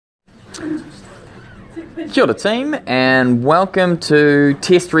Kia ora team, and welcome to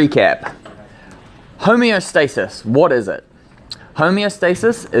Test Recap. Homeostasis, what is it?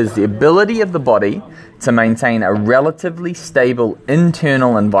 Homeostasis is the ability of the body to maintain a relatively stable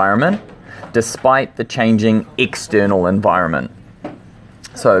internal environment despite the changing external environment.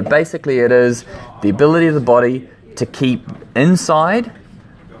 So basically it is the ability of the body to keep inside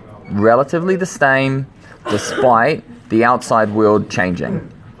relatively the same despite the outside world changing.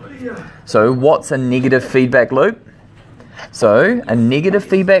 So what's a negative feedback loop? So a negative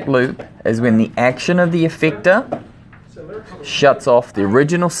feedback loop is when the action of the effector shuts off the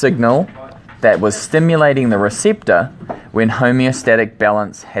original signal that was stimulating the receptor when homeostatic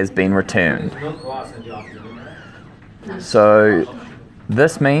balance has been returned. So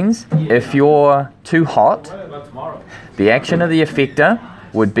this means if you're too hot, the action of the effector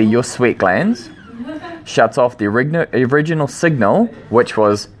would be your sweat glands, shuts off the original signal, which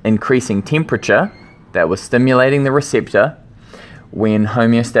was increasing temperature that was stimulating the receptor when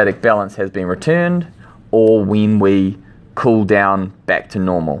homeostatic balance has been returned or when we cool down back to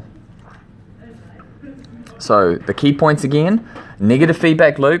normal. So the key points again: negative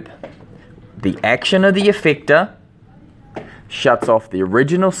feedback loop, the action of the effector shuts off the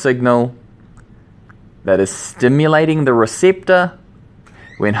original signal that is stimulating the receptor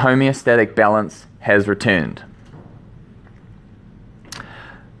when homeostatic balance has returned.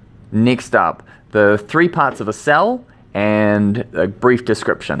 Next up, the three parts of a cell and a brief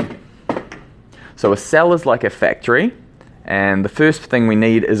description. So a cell is like a factory, and the first thing we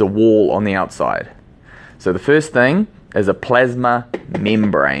need is a wall on the outside. So the first thing is a plasma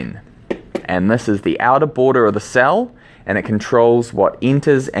membrane, and this is the outer border of the cell, and it controls what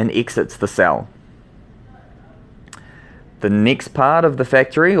enters and exits the cell. The next part of the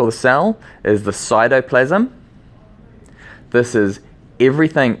factory or the cell is the cytoplasm. This is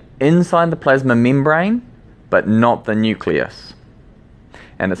everything inside the plasma membrane, but not the nucleus.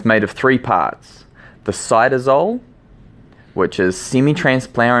 And it's made of three parts: the cytosol, which is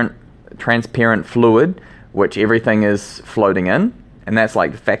semi-transparent fluid, which everything is floating in, and that's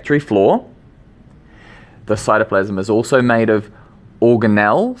like the factory floor. The cytoplasm is also made of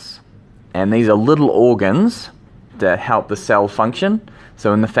organelles, and these are little organs that help the cell function.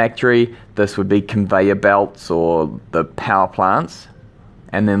 So in the factory, this would be conveyor belts or the power plants.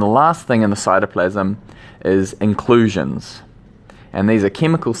 And then the last thing in the cytoplasm is inclusions. And these are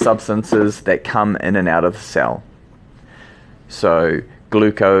chemical substances that come in and out of the cell. So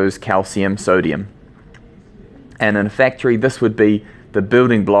glucose, calcium, sodium. And in a factory, this would be the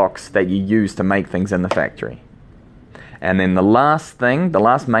building blocks that you use to make things in the factory. And then the last thing, the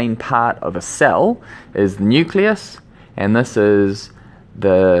last main part of a cell is the nucleus, and this is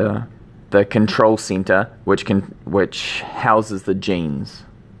the control center which houses the genes.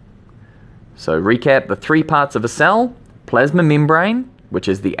 So recap the three parts of a cell: plasma membrane, which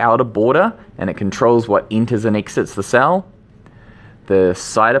is the outer border, and it controls what enters and exits the cell. The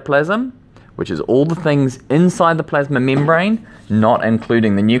cytoplasm, which is all the things inside the plasma membrane, not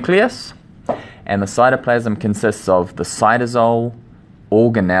including the nucleus. And the cytoplasm consists of the cytosol,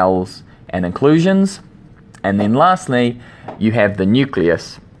 organelles, and inclusions. And then lastly, you have the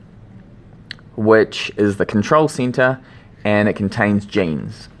nucleus, which is the control center, and it contains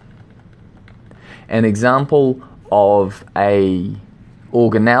genes. An example of a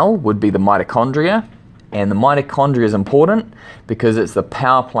organelle would be the mitochondria. And the mitochondria is important because it's the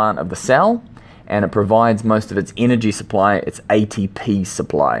power plant of the cell, and it provides most of its energy supply, its ATP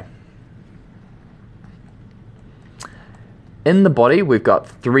supply. In the body, we've got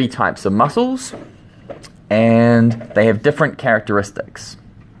three types of muscles, and they have different characteristics.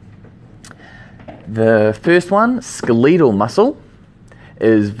 The first one, skeletal muscle,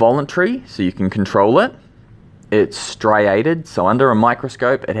 is voluntary, so you can control it. It's striated, so under a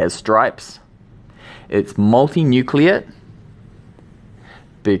microscope it has stripes. It's multinucleate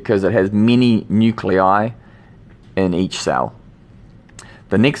because it has many nuclei in each cell.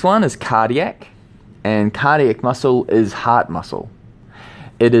 The next one is cardiac. And cardiac muscle is heart muscle.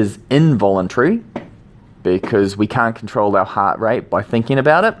 It is involuntary because we can't control our heart rate by thinking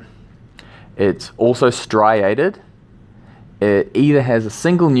about it. It's also striated. It either has a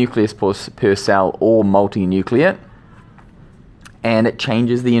single nucleus per cell or multinucleate. And it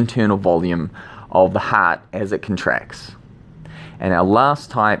changes the internal volume of the heart as it contracts. And our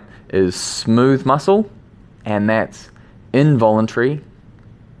last type is smooth muscle, and that's involuntary.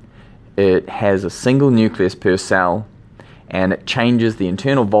 It has a single nucleus per cell, and it changes the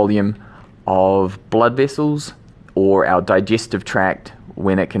internal volume of blood vessels or our digestive tract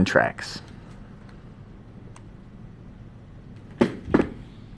when it contracts.